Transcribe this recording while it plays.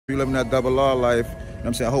You living that double R life. You know what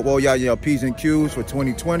I'm saying? I hope all y'all P's and Q's for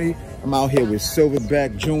 2020. I'm out here with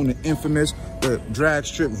Silverback June, the infamous, the drag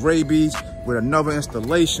strip Rabies with another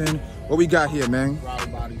installation. What we got here, man?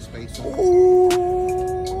 Throttle body spacer. Ooh,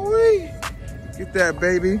 get that,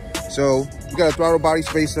 baby. So we got a throttle body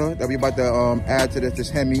spacer that we about to add to this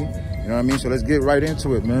Hemi. You know what I mean? So let's get right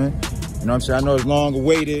into it, man. You know what I'm saying? I know it's long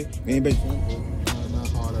awaited. Not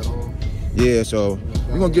hard at all. Yeah, so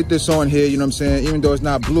we're gonna get this on here, you know what I'm saying? Even though it's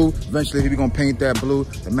not blue, eventually we're gonna paint that blue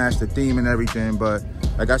to match the theme and everything. But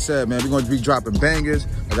like I said, man, we're gonna be dropping bangers.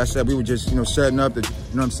 Like I said, we were just, setting up, you know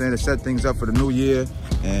what I'm saying, to set things up for the new year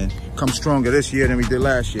and come stronger this year than we did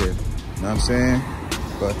last year. You know what I'm saying?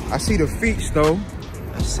 But I see the feats though.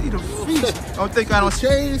 I see the feats. I think I don't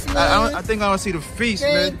see the feats,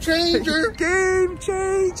 man. Game changer. Game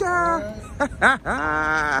changer.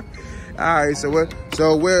 All right, so what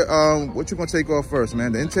you gonna take off first,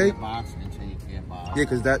 man? The intake? Box, intake, yeah, box. Yeah,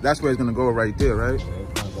 cause that's where it's gonna go right there, right? Yeah,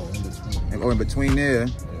 it's gonna go in between. And go in between there.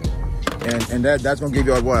 Yeah. And that's gonna give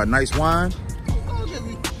you a nice wine?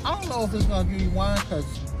 I don't know if it's gonna give you wine because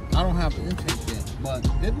I don't have the intake yet, but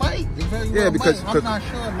it might. It very well because might. I'm not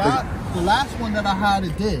sure. The last one that I had,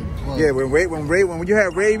 it did. Yeah, when you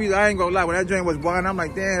had Rabies, I ain't gonna lie. When that joint was wine, I'm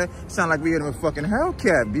like, damn, it sound like we in a fucking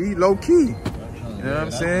Hellcat, B, low key. You know what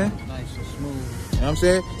I'm saying? Nice and smooth. You know what I'm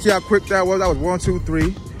saying? See how quick that was? That was 1, 2, 3. You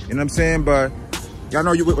know what I'm saying? But y'all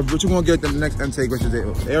know what you gonna get the next intake, which is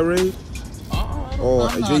the air raid or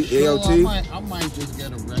I'm not ALT. Sure. I might just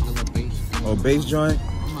get a regular bass. Or bass joint.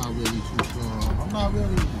 I'm not really too sure. I'm not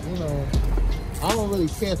really, I don't really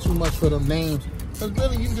care too much for them names. Cause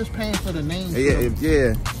really, you just paying for the names.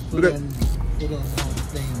 Yeah. For them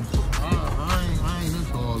things. I ain't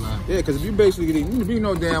into all that. Yeah, because if you basically you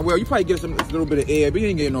know damn well, you probably get a little bit of air, but you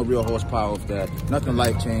ain't getting no real horsepower off that. Nothing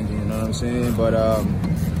life changing, you know what I'm saying? But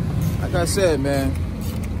like I said, man,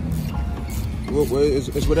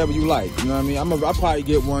 it's whatever you like. You know what I mean? I'll probably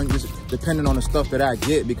get one just depending on the stuff that I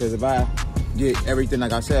get, because if I get everything,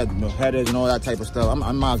 like I said, headers and all that type of stuff,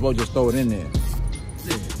 I might as well just throw it in there.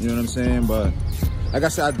 You know what I'm saying? But like I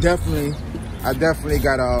said, I definitely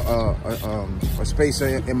got a spacer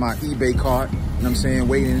in my eBay cart. You know what I'm saying?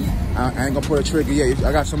 Waiting. I ain't gonna put a trigger yet.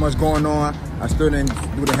 I got so much going on. I still didn't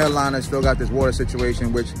do the headline. I still got this water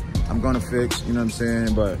situation, which I'm gonna fix. You know what I'm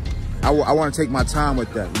saying? But I want to take my time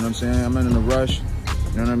with that. You know what I'm saying? I'm not in a rush. You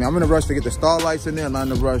know what I mean? I'm in a rush to get the starlights in there. I'm not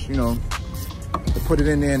in a rush, to put it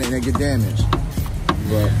in there and it get damaged.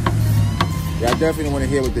 But yeah, I definitely want to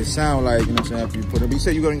hear what this sound like, you know what I'm saying, after you put it. But you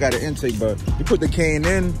said you ain't got an intake, but you put the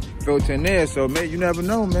K&N filter in there, so man, you never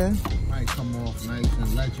know, man. Might come off nice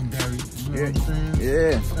and legendary, you know what I'm saying?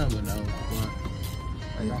 Yeah. You never know,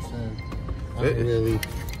 but like I said, I don't really.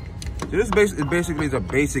 So this basically is a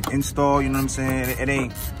basic install, you know what I'm saying? It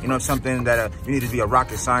ain't, something that you need to be a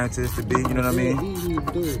rocket scientist to be, you know what I mean? Easy to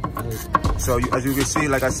do. So as you can see,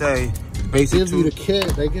 like I say, basic. They give you the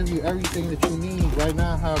kit. They give you everything that you need. Right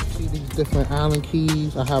now, I have these different Allen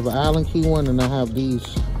keys. I have an Allen key one, and I have these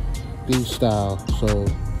style. So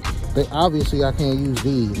obviously I can't use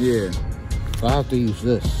these. Yeah. So I have to use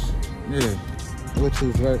this. Yeah. Which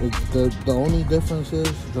is the only difference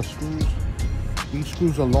is the screws. These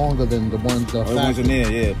screws are longer than the ones that ones in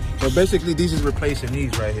there. Yeah. So basically, these is replacing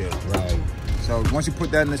these right here. Right. So once you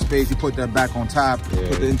put that in the space, you put that back on top,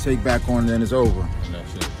 put the intake back on, and then it's over. And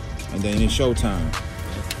that's it. And then it's showtime.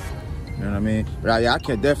 You know what I mean? But I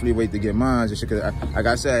can't definitely wait to get mine. Just because, like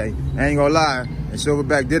I said, I ain't gonna lie, and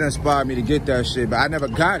Silverback did inspire me to get that shit, but I never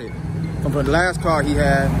got it. From the last car he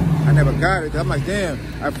had, I never got it. I'm like, damn.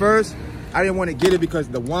 At first, I didn't want to get it because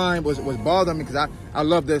the whine was bothering me, because I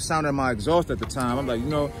loved the sound of my exhaust at the time. I'm like,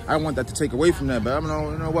 I don't want that to take away from that, but I'm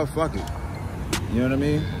like, you know what, fuck it. You know what I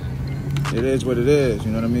mean? It is what it is,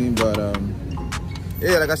 you know what I mean? But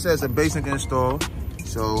yeah, like I said, it's a basic install.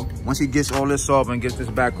 So once he gets all this off and gets this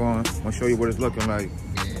back on, I'm gonna show you what it's looking like.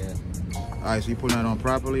 Yeah. All right, so you putting that on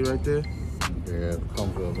properly right there? Yeah, it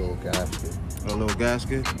comes with a little gasket. A little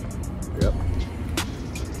gasket? Yep.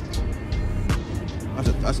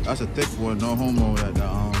 That's a thick one, no homo, that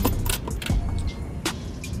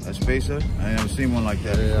spacer. I ain't never seen one like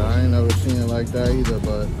that before. I ain't never seen it like that either,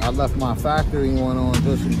 but I left my factory one on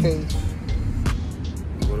just in case.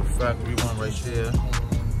 Go to factory one right there.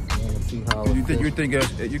 See how you think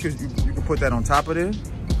you could put that on top of there?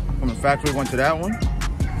 From the factory one to that one?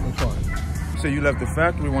 Which one? So you left the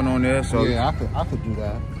factory one on there, so yeah, I could do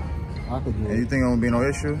that. I could do it. And you think it won't be no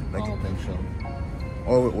issue? Like, I don't think so.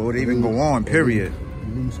 Or would it even go on, period?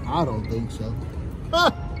 At least I don't think so.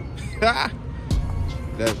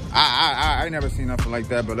 I ain't never seen nothing like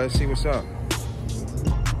that, but let's see what's up.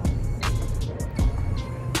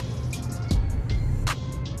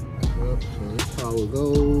 So that's how it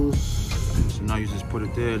goes. So now you just put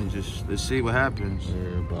it there and just let's see what happens.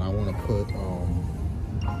 Yeah, but I want to put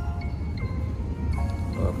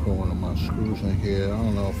one of my screws in here. I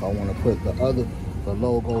don't know if I want to put the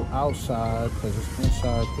logo outside because it's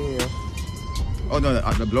inside there. Oh no,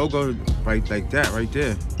 the logo right like that right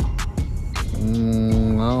there. I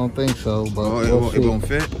don't think so, but it won't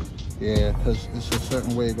fit. Yeah, because it's a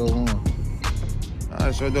certain way it goes on.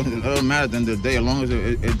 Alright, so it doesn't matter at the end of the day as long as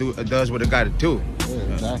it does what it got to do.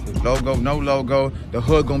 Yeah, exactly. Logo, no logo, the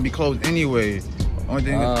hood gonna be closed anyway. Only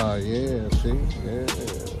thing. Yeah, see, yeah.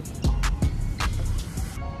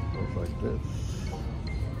 Looks like this.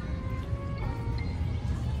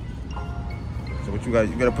 So what you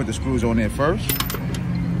gotta put the screws on there first.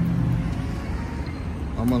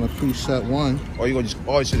 I'm gonna preset one. Or you gonna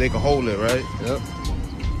just so they can hold it, right? Yep.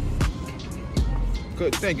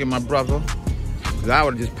 Good thinking, my brother. Cause I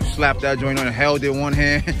would have just slapped that joint on and held it in one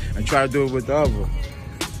hand and try to do it with the other. You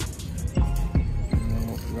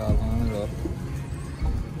gotta line it up.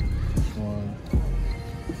 This one.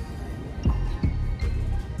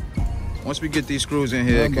 Once we get these screws in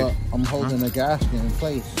here, Remember, I'm holding the gasket in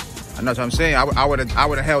place. And that's what I'm saying. I would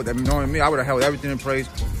have held, knowing me, I would have held everything in place,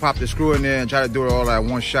 pop the screw in there, and try to do it all at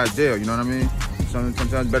one shot deal. You know what I mean?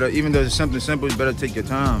 Sometimes better, even though it's something simple, it's better to take your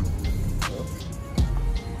time.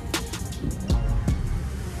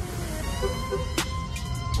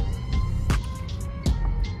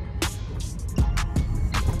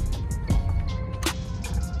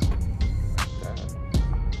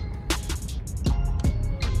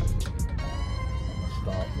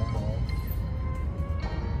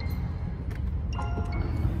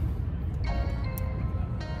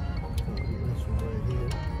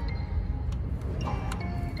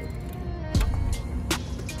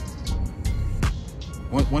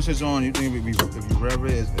 Once it's on, you think if you rev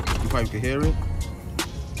it, you probably could hear it?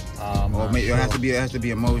 Or maybe it has to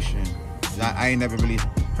be a motion. I ain't never really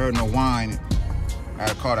heard no whine at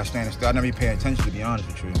a car that's standing still. I never even pay attention, to be honest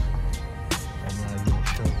with you. I'm not even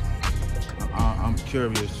sure. I'm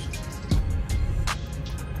curious.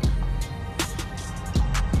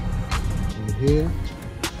 Here.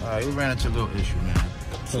 Alright, we ran into a little issue, man.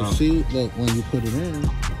 So see, look, when you put it in,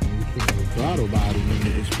 when you put the throttle body in,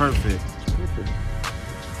 it's perfect. It's perfect.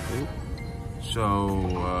 So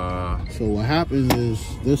what happens is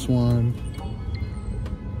this one,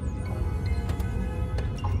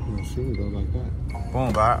 you see it go like that.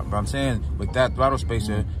 Boom, but I'm saying with that throttle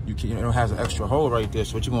spacer, it has an extra hole right there.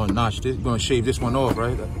 So what you gonna notch this? You gonna shave this one off,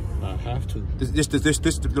 right? I have to. This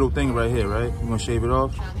little thing right here, right? You gonna shave it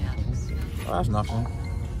off? Oh, that's nothing.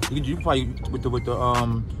 You probably with the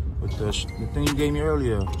thing you gave me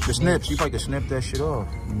earlier, the snips. You probably could snip that shit off.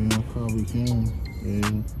 Yeah, I probably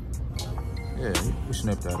can. Yeah, we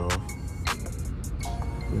snip that off.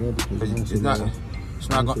 Yeah, because it's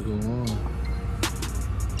not going.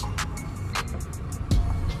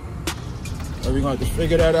 Are we gonna have to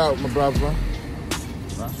figure that out, my brother?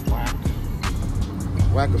 That's whack.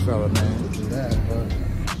 Whack-a-fella, man. Do that, but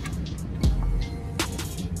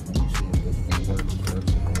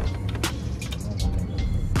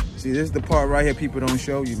see, this is the part right here people don't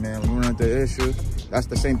show you, man. When you run into the issue, that's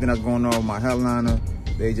the same thing that's going on with my headliner.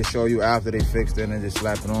 They just show you after they fixed it and then just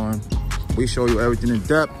slap it on. We show you everything in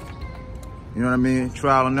depth. You know what I mean?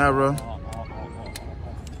 Trial and error.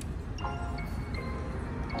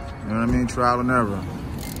 You know what I mean? Trial and error.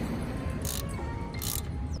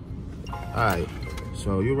 All right.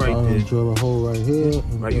 So you're right there. Drill a hole right here.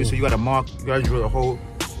 Right. So you got to mark. You got to drill a hole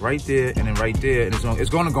right there and then right there, and it's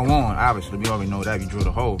going to go on. Obviously, we already know that if you drill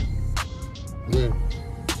the hole. Yeah.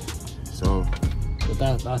 So. But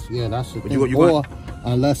that's the thing.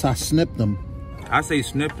 Unless I snip them. I say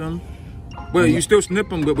snip them. Well, you still snip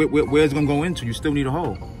them, but where it's gonna go into? You still need a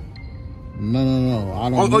hole. No. I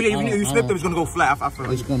don't. Oh yeah, you snip them, it's gonna go flat. I feel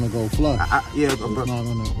it's gonna go flush. Yeah,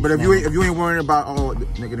 but if you ain't worrying about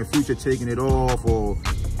nigga in the future taking it off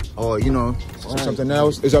or you know something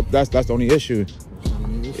else, it's up. That's the only issue.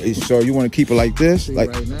 So you want to keep it like this, see,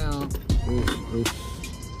 like right now.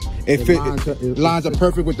 Lines are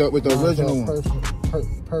perfect with the original one.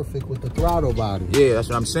 Perfect with the throttle body. Yeah, that's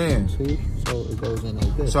what I'm saying. See, so it goes in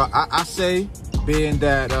like this. So I say, being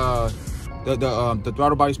that the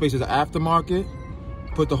throttle body space is an aftermarket,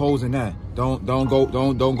 put the holes in that. Don't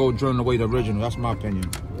go drilling away the original. That's my opinion.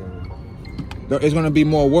 Yeah. It's gonna be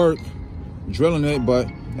more work drilling it, but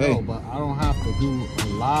hey. No, but I don't have to do a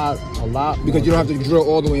lot. Because you don't have to drill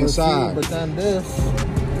all the way inside. But then this.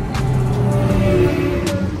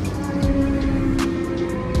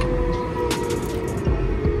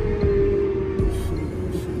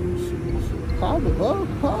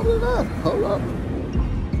 Probably not. Hold up.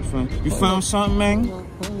 You found something, man?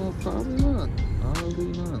 Probably not. Probably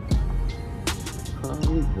not.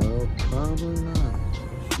 Probably not.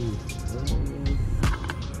 Shoot.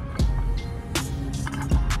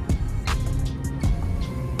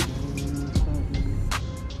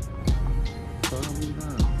 Probably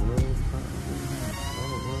not, bro.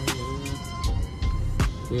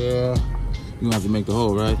 Yeah. You gonna have to make the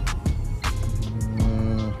hole, right?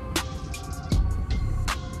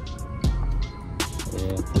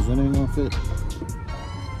 Yeah, because it ain't gonna fit.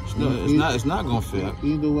 It's not gonna fit.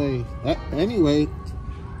 Either way. Anyway,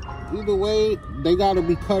 either way, they gotta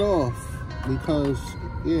be cut off. Because,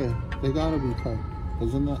 yeah, they gotta be cut.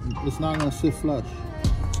 Because it's not gonna sit flush.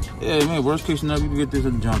 Yeah, man, worst case scenario, you can get this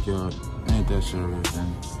at the junkyard. Ain't that serious,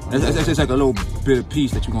 man. That's just like a little bit of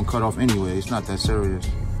piece that you're gonna cut off anyway. It's not that serious.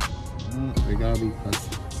 They gotta be cut.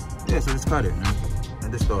 Yeah, so just cut it, man.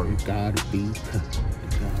 End the story. Gotta be cut.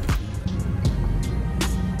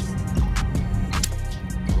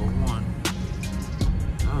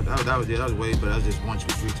 That was way, but that was just 1, 2,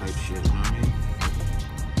 3 type shit, you know what I mean?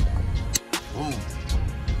 Boom.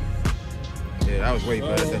 Yeah, that was way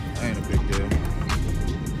better. That ain't a big deal.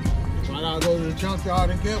 I gotta go to the junkyard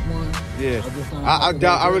and get one. Yeah,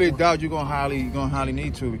 I really doubt you're gonna highly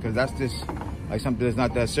need to, because that's just like something that's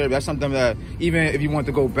not that serious. That's something that even if you want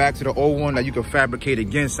to go back to the old one, that you could fabricate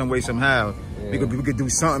again some way somehow. Yeah. We could do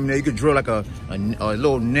something there. You could drill like a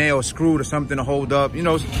little nail screw or something to hold up.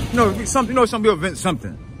 Something will invent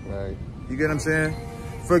something. Right. You get what I'm saying?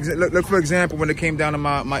 Look, for example, when it came down to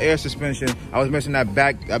my air suspension, I was missing that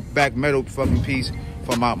back metal fucking piece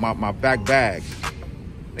for my back bag.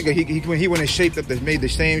 Nigga, he went and shaped up, made the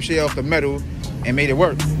same shape off the metal and made it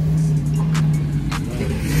work. So,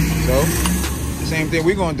 the same thing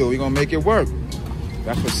we're gonna do. We're gonna make it work.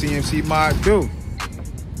 That's what CNC mods do.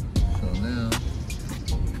 So now,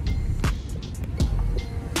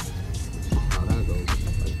 how that goes,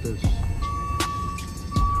 like this.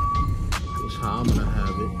 This is how I'm gonna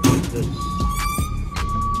have it, like this.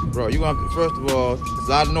 Bro, you gonna have to, first of all, there's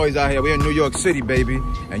a lot of noise out here. We're in New York City, baby.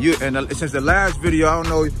 And since the last video, I don't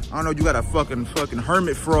know, you got a fucking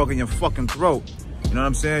hermit frog in your fucking throat. You know what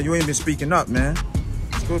I'm saying? You ain't been speaking up, man.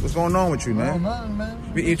 What's going on with you, man? Nothing, man.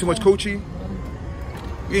 You eating too much coochie?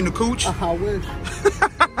 You eating the cooch? I wish.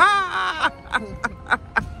 I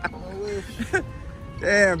wish.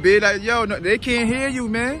 Damn, bitch, like, yo, no, they can't hear you,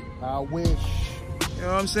 man. I wish. You know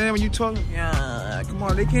what I'm saying? When you talk, yeah, come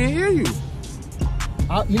on, they can't hear you.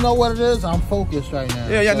 You know what it is? I'm focused right now.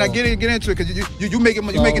 Yeah. So. Now get into it, cause you making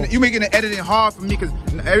the editing hard for me, cause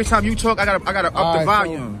every time you talk, I gotta up the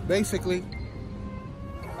volume. So basically,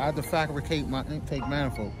 I had to fabricate my intake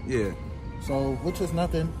manifold. Yeah. So, which is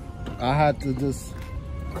nothing. I had to just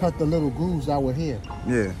cut the little grooves that were here.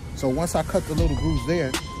 Yeah. So once I cut the little grooves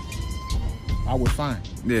there, I was fine.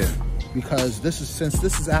 Yeah. Because since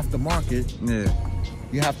this is aftermarket, yeah,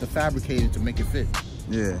 you have to fabricate it to make it fit.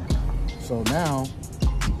 Yeah. So now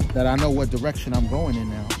that I know what direction I'm going in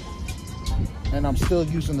now, and I'm still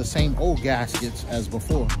using the same old gaskets as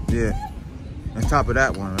before. Yeah. On top of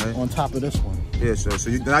that one, right? On top of this one. Yeah, so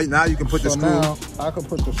now you can put the screw. Now I can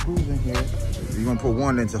put the screws in here. You're gonna put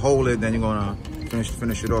one in to hold it, then you're gonna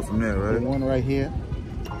finish it off from there, right? Put one right here.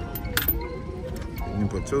 You can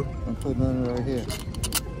put two. I'm putting one right here.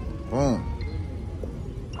 Boom.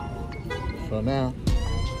 So now,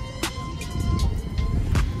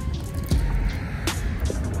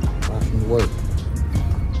 watch me work.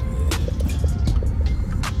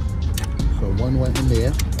 So one went in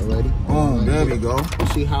there already. Boom, there we go. You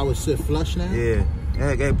see how it sit flush now? Yeah.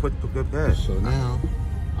 Yeah, put good pad. So now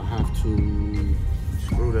I have to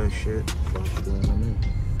screw that shit.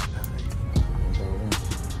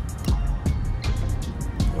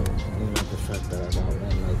 The fact that I got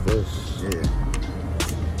one like this. Yeah.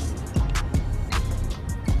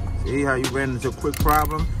 See how you ran into a quick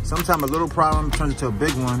problem? Sometimes a little problem turns into a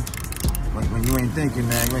big one. When you ain't thinking,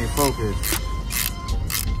 man, you ain't focused.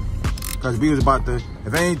 Because we was about to,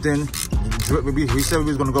 if anything, we said we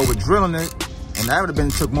was gonna go with drilling it, and that would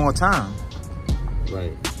have took more time.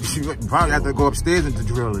 Right. You probably have to go upstairs and to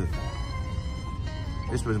drill it.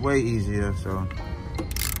 This was way easier, so.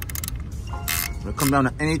 When it comes down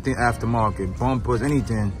to anything aftermarket, bumpers,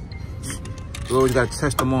 anything, you always gotta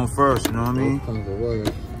test them on first, you know what I mean? Comes the word.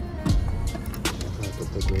 I have to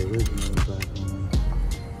put the original back on.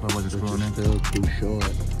 What was it screwing in? Still too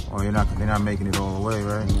short. Oh, they're not making it all the way,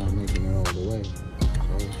 right? They're not making it all the way.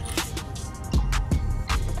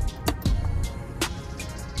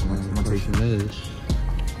 So, the question is,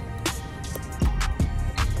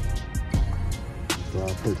 do I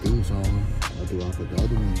put these on, or do I put the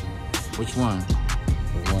other ones on? Which one?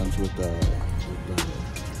 The ones with the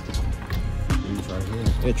these right here.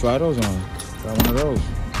 Yeah, try those on. Try one of those.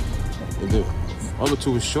 The other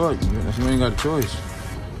two is short. You ain't got a choice.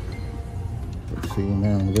 Let's see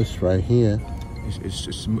now, this right here.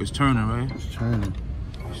 It's turning, right? It's turning.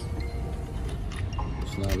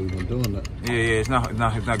 It's not even doing that. Yeah, it's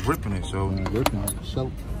not gripping it. So It's not gripping it.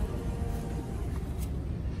 So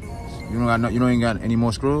you don't got any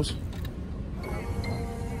more screws.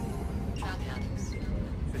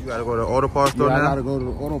 You gotta go to the auto parts store now? I gotta go to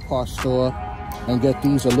the auto parts store and get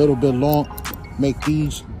these a little bit long, make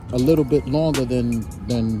these a little bit longer than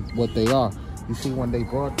what they are. You see, when they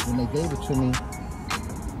gave it to me,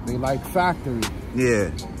 they like factory. Yeah.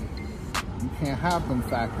 You can't have them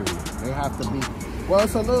factory. They have to be, well,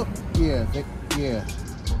 it's a little, yeah. You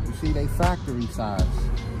see, they factory size.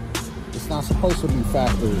 It's not supposed to be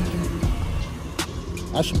factory.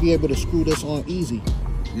 I should be able to screw this on easy.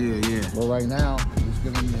 Yeah. But right now, it's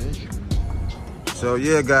giving me an issue. So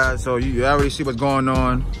yeah, guys. So you already see what's going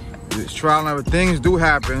on. It's trial and error. Things do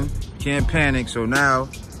happen. Can't panic. So now,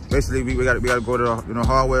 basically, we gotta go to the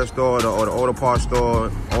hardware store or the auto parts store,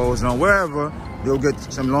 AutoZone, wherever. You'll get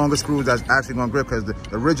some longer screws that's actually gonna grip, because the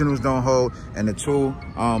originals don't hold, and the two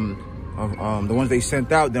the ones they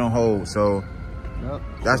sent out don't hold. So yep.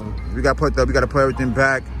 We gotta put everything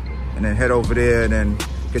back, and then head over there and then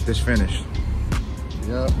get this finished.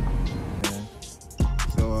 Yep.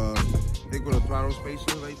 So they go to throttle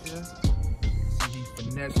spacer right there. See, he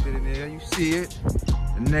finessed it in there. You see it.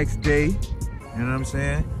 The next day, you know what I'm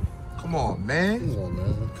saying? Come on, man.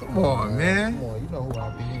 Come on, man. Come on, you know who I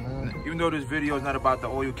be, man. Even though this video is not about the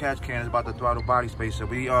oil catch can, it's about the throttle body spacer.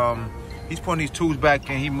 He's putting these tools back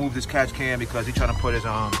in. He moved his catch can because he's trying to put his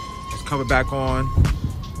cover back on.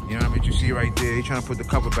 You know what I mean? You see right there. He's trying to put the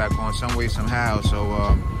cover back on some way, somehow. So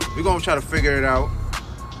we're gonna try to figure it out.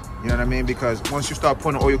 You know what I mean? Because once you start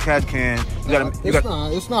putting an oil catch can,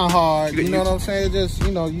 it's not hard. You know what I'm saying? Just,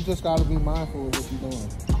 you know, you just gotta be mindful of what you're doing.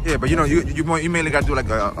 Yeah, but you know, you mainly gotta do like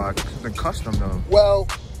something custom though. Well,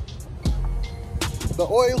 the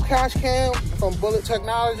oil catch can from Bullet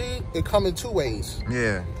Technology, it come in two ways.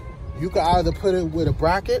 Yeah. You can either put it with a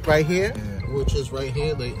bracket right here, which is right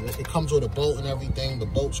here. It comes with a bolt and everything. The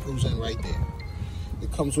bolt screws in right there.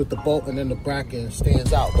 It comes with the bolt and then the bracket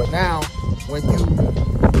stands out. But now, when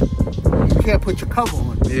you can't put your cover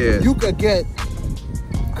on, you could get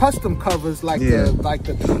custom covers like the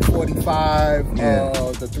 345,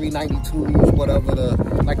 the 392s, whatever,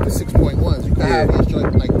 like the 6.1s. You can have this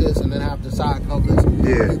joint like this and then have the side covers.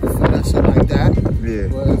 You can finesse it like that.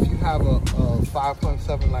 But if you have a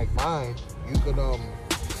 5.7 like mine, you could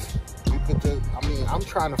just, I mean, I'm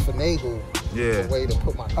trying to finagle the way to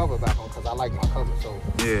put my cover back on, because I like my cover. So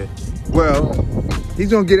well, he's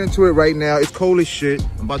gonna get into it right now. It's cold as shit.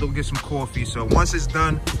 I'm about to go get some coffee. So once it's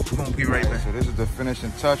done, we're gonna be right back. So this is the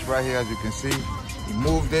finishing touch right here, as you can see. He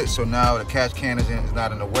moved it, so now the catch can is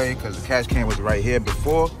not in the way, because the catch can was right here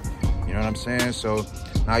before. You know what I'm saying? So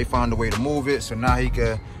now he found a way to move it, so now he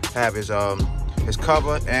can have his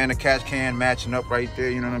cover and the catch can matching up right there.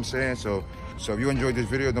 You know what I'm saying? So if you enjoyed this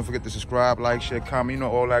video, don't forget to subscribe, like, share, comment, you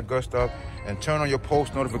know, all that good stuff. And turn on your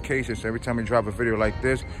post notifications so every time we drop a video like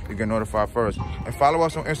this, you get notified first. And follow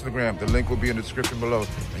us on Instagram. The link will be in the description below.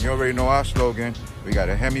 And you already know our slogan. We got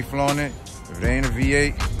a Hemi flaunt it. If it ain't a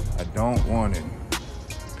V8, I don't want it.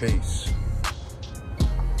 Peace.